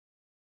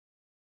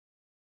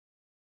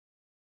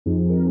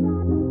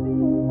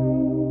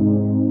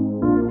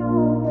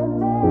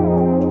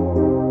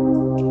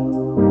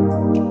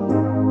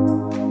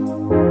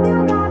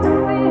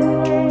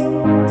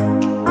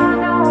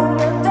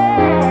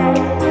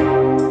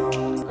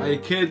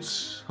G'day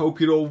kids, hope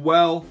you're all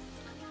well.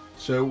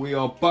 So we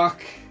are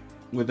back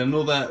with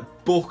another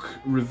book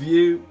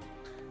review.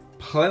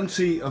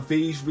 Plenty of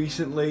these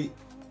recently.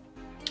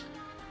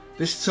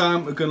 This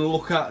time we're going to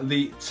look at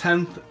the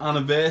 10th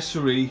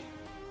anniversary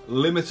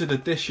limited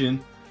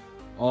edition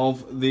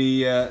of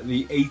the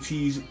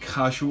 80s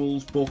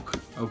casuals book.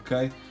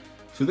 Okay,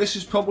 so this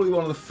is probably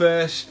one of the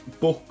first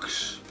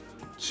books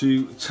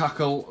to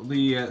tackle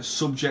the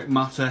subject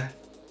matter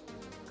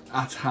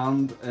at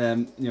hand.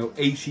 You know,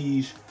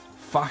 80s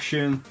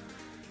fashion,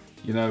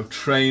 you know,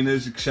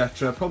 trainers,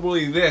 etc.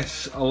 Probably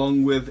this,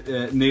 along with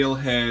Neil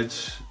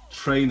Hurd's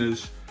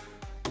trainers,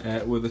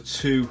 were the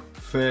two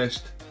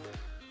first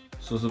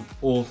sort of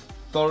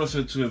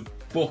authoritative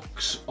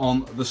books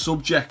on the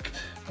subject.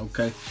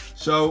 Okay,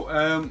 so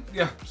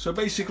yeah, so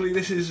basically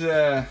this is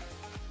a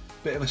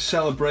bit of a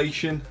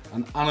celebration,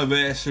 an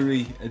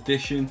anniversary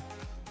edition.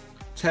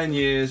 10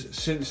 years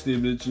since the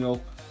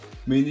original.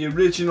 I mean, the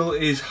original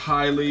is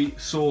highly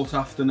sought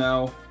after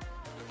now,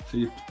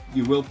 so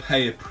you will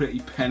pay a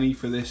pretty penny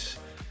for this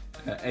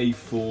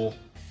A4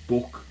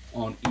 book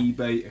on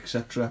eBay,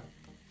 etc.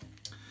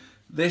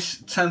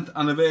 This 10th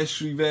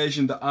anniversary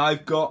version that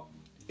I've got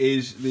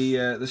is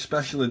the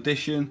special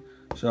edition,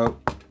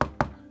 so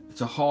it's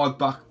a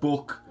hardback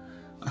book.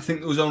 I think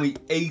there was only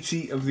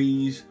 80 of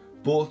these,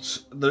 but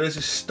there is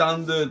a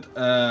standard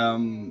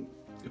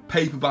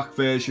paperback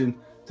version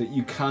that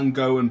you can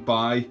go and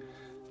buy.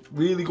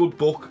 Really good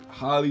book,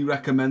 highly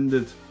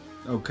recommended.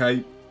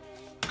 Okay,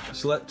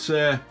 so let's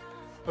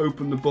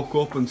open the book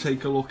up and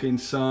take a look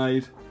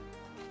inside.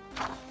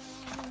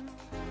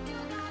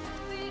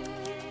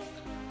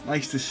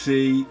 Nice to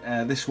see.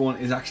 This one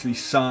is actually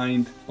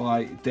signed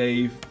by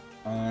Dave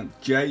and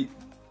Jay.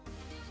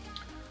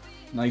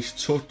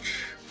 Nice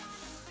touch.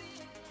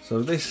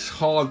 So this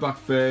hardback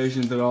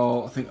version, there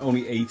are I think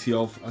only 80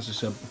 of, as I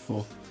said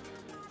before.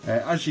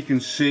 As you can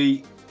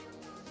see,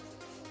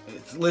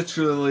 it's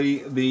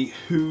literally the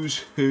who's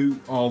who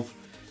of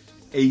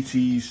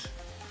 80s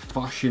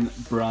fashion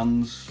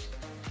brands.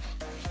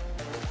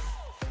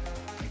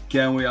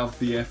 Again, we have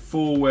the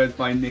foreword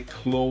by Nick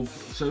Love.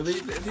 So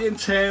the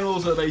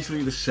internals are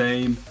basically the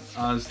same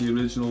as the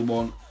original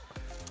one,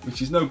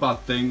 which is no bad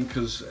thing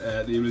because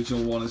the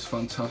original one is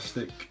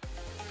fantastic.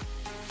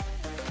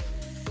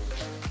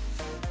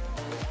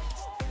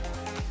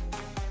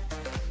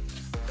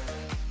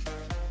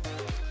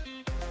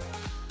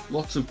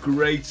 Lots of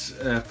great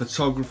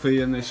photography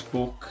in this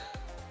book.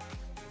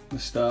 The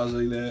stars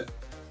are there,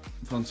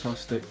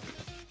 fantastic.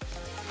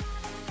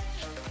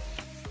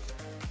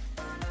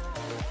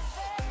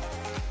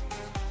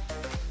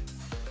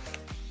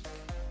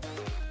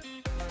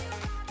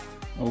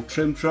 Old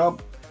trim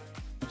tab,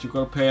 but you've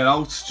got to pay it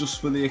out just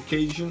for the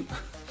occasion.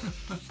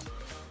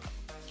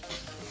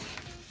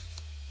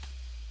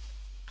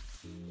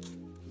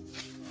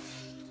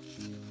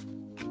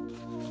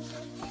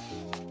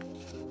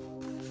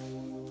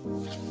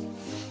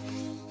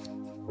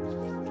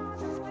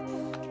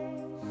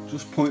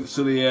 Just points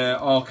to the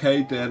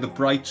arcade there, the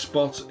Bright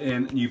Spot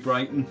in New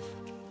Brighton.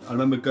 I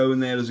remember going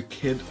there as a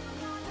kid.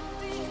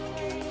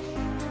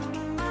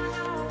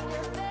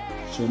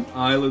 Some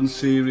Island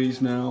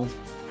series now.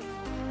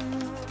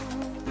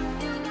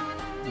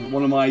 And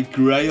one of my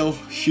grail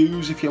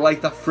shoes, if you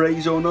like that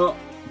phrase or not.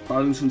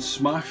 Barrington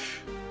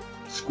Smash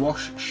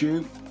squash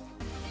shoe.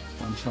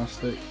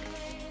 Fantastic.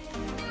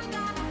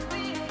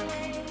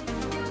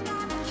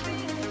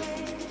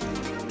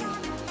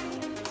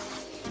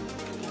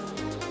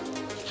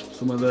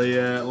 Some of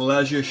the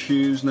leisure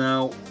shoes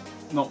now,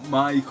 not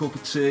my cup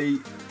of tea.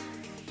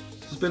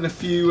 There's been a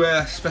few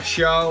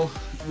special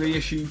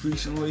reissues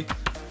recently.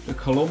 The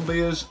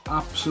Columbia's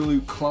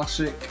absolute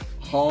classic,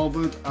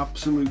 Harvard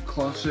absolute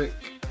classic.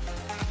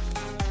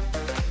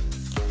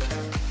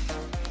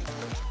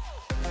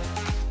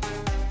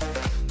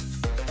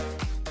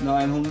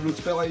 $900, it's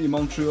a bit like your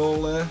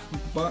Montreal there at the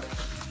back.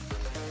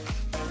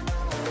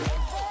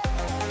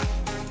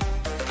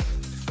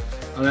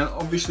 And then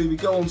obviously we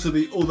go on to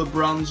the other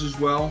brands as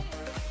well.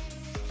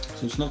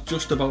 So it's not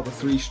just about the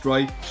three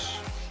stripes.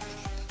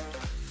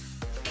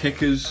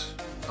 Kickers,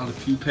 had a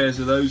few pairs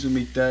of those in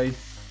my day.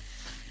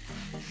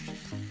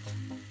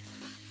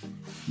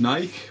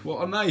 Nike,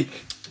 what a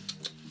Nike?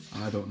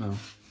 I don't know.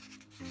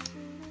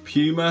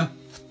 Puma.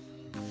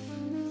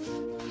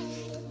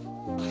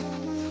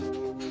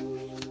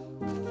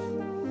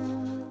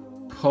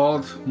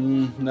 Pod,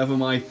 never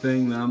my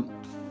thing then.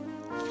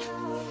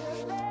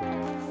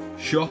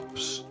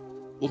 Shops,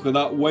 look at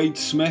that, Wade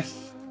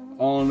Smith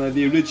on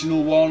the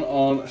original one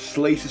on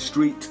Slater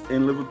Street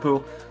in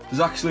Liverpool. There's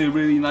actually a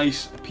really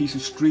nice piece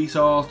of street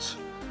art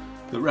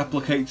that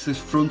replicates this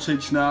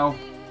frontage now.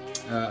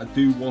 I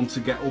do want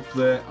to get up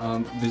there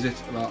and visit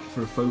that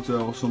for a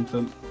photo or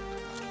something.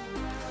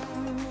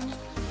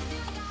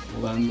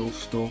 Lendl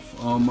stuff,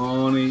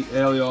 Armani,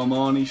 early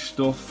Armani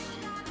stuff.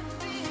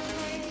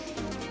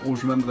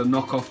 Always remember the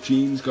knockoff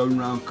jeans going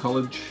around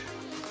college.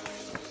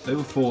 They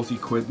were 40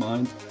 quid,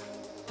 mind.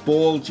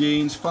 Ball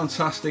jeans,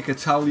 fantastic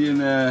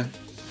Italian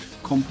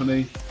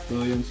company,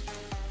 brilliant.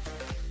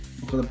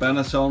 Look at the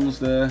Benettons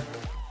there.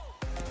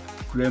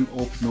 Grim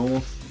up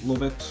north,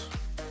 love it.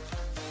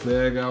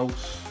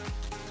 Berghaus.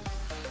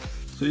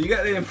 So you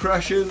get the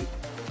impression,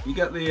 you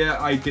get the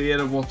idea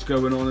of what's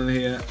going on in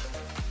here.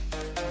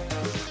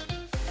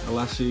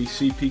 LSE,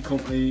 CP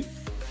company,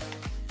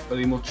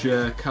 very much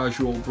a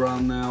casual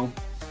brand now.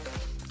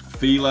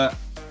 Fila,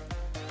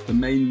 the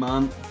main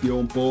man,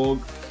 Bjorn Borg.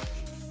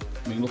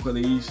 I mean, look at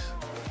these,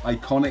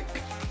 iconic.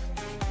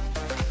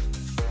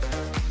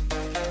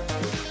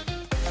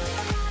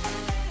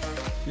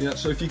 Yeah,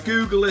 so if you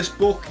Google this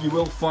book, you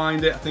will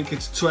find it. I think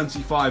it's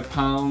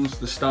 £25,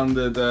 the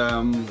standard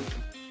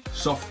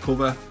soft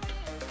cover.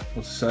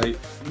 What to say,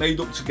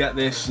 made up to get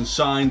this and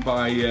signed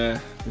by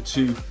the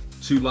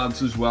two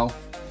lads as well.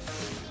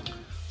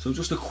 So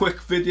just a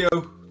quick video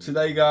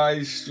today,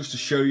 guys, just to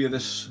show you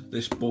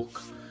this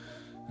book.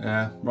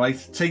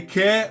 Right, take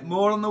care,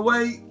 more on the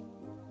way.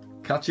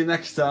 Catch you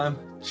next time.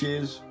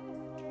 Cheers.